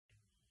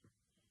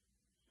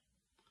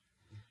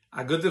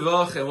A good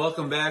Devach and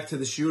welcome back to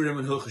the Shiurim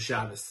and Hilchos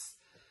Shabbos.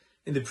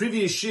 In the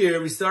previous year,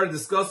 we started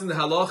discussing the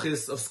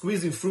halachis of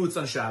squeezing fruits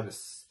on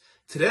Shabbos.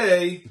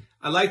 Today,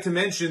 I'd like to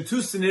mention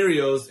two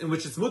scenarios in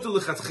which it's mutar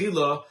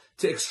lechatchila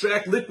to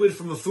extract liquid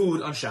from a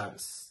food on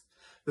Shabbos.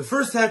 The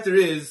first heter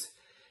is,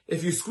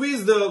 if you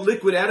squeeze the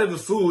liquid out of a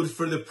food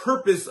for the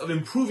purpose of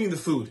improving the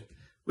food,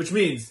 which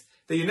means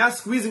that you're not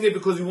squeezing it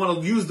because you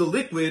want to use the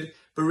liquid,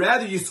 but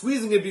rather you're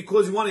squeezing it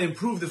because you want to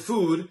improve the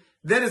food,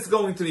 then it's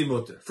going to be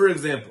mutar. For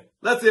example,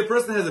 let's say a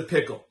person has a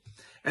pickle,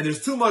 and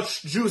there's too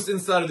much juice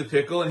inside of the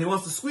pickle, and he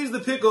wants to squeeze the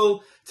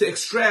pickle to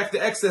extract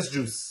the excess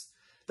juice.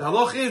 The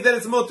halach is that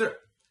it's mutar.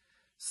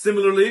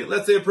 Similarly,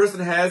 let's say a person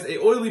has an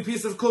oily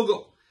piece of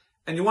kugel,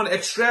 and you want to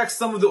extract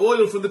some of the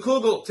oil from the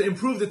kugel to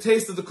improve the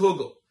taste of the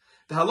kugel.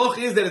 The halach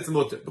is that it's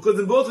mutar, because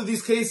in both of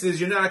these cases,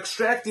 you're not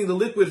extracting the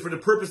liquid for the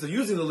purpose of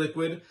using the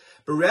liquid,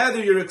 but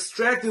rather you're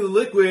extracting the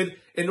liquid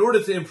in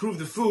order to improve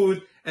the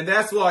food, and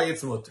that's why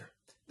it's mutar.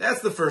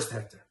 That's the first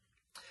heter.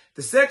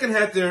 The second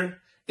heter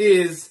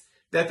is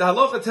that the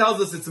halacha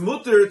tells us it's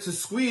mutar to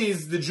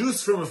squeeze the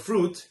juice from a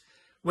fruit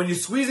when you're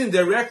squeezing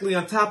directly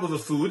on top of a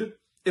food,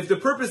 if the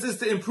purpose is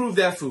to improve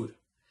that food.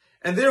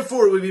 And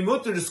therefore, it would be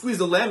mutar to squeeze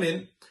a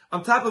lemon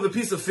on top of a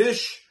piece of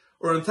fish,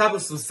 or on top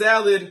of some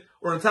salad,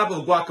 or on top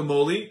of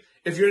guacamole,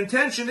 if your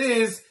intention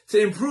is to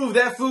improve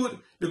that food,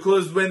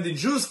 because when the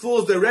juice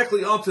falls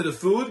directly onto the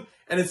food,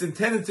 and it's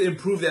intended to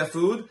improve that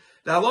food,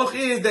 the halacha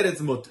is that it's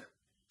mutar.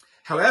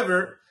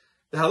 However,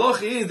 the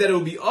halacha is that it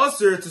would be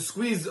usher to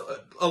squeeze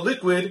a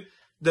liquid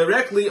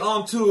directly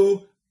onto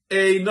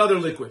another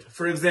liquid.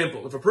 For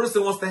example, if a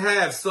person wants to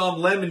have some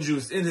lemon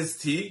juice in his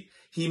tea,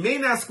 he may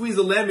not squeeze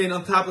a lemon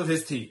on top of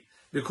his tea,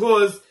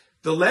 because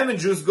the lemon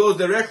juice goes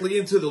directly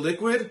into the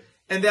liquid,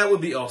 and that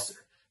would be usher.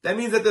 That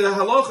means that the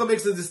halacha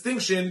makes a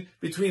distinction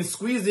between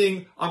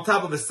squeezing on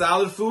top of a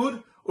solid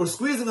food or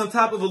squeezing on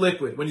top of a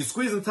liquid. When you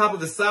squeeze on top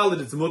of a solid,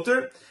 it's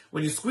mutar.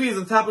 When you squeeze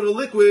on top of the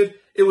liquid,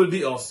 it would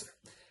be usher.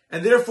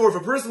 And therefore, if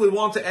a person would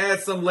want to add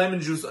some lemon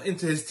juice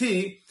into his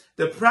tea,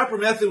 the proper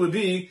method would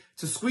be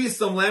to squeeze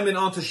some lemon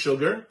onto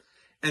sugar,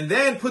 and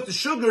then put the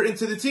sugar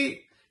into the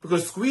tea.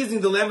 Because squeezing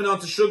the lemon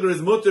onto sugar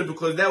is mutar,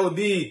 because that would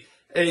be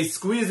a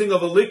squeezing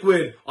of a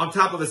liquid on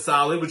top of a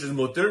solid, which is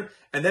mutar,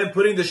 and then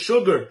putting the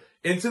sugar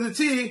into the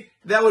tea,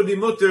 that would be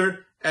mutar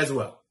as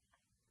well.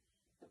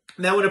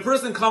 Now, when a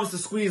person comes to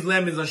squeeze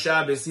lemons on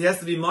Shabbos, he has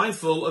to be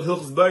mindful of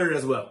Hilchos Bayer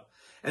as well.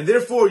 And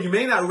therefore, you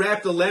may not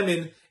wrap the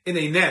lemon in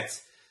a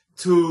net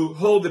to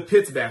hold the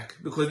pits back,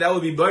 because that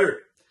would be bayer.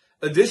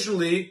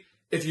 Additionally,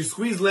 if you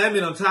squeeze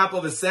lemon on top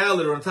of a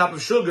salad or on top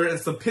of sugar and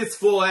some pits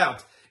fall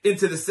out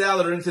into the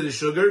salad or into the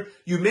sugar,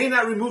 you may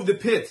not remove the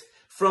pit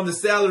from the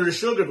salad or the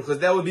sugar, because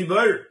that would be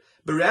bayer.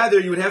 But rather,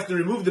 you would have to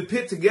remove the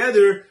pit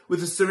together with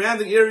the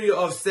surrounding area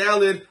of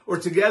salad or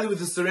together with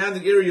the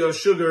surrounding area of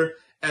sugar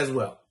as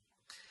well.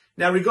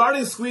 Now,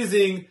 regarding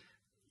squeezing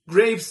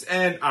grapes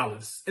and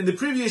olives, in the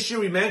previous year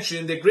we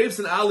mentioned that grapes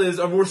and olives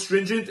are more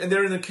stringent and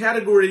they're in a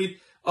category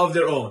of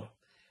their own.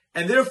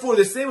 And therefore,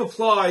 the same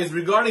applies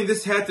regarding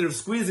this heter of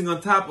squeezing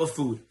on top of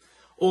food.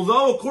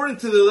 Although, according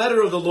to the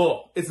letter of the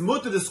law, it's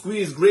mutar to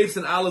squeeze grapes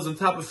and olives on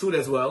top of food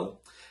as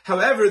well.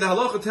 However, the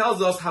halacha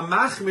tells us,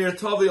 hamachmir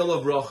tavi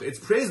olav bracha. It's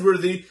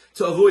praiseworthy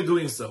to avoid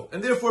doing so.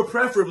 And therefore,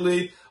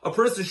 preferably, a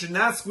person should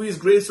not squeeze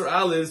grapes or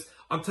olives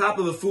on top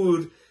of a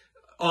food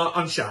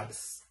on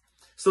Shabbos.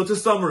 So to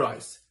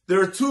summarize, there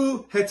are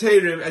two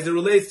heterim as it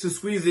relates to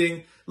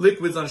squeezing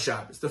liquids on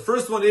Shabbos. The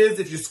first one is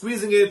if you're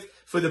squeezing it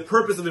for the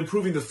purpose of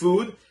improving the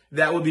food,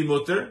 that would be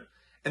mutar.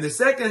 And the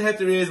second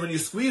heter is when you're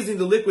squeezing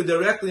the liquid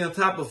directly on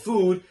top of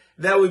food,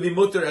 that would be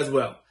mutar as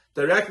well.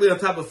 Directly on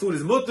top of food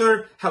is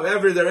mutar,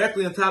 however,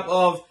 directly on top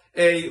of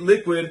a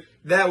liquid,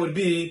 that would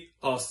be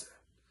usher.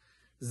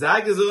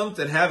 Sei gesund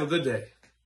and have a good day.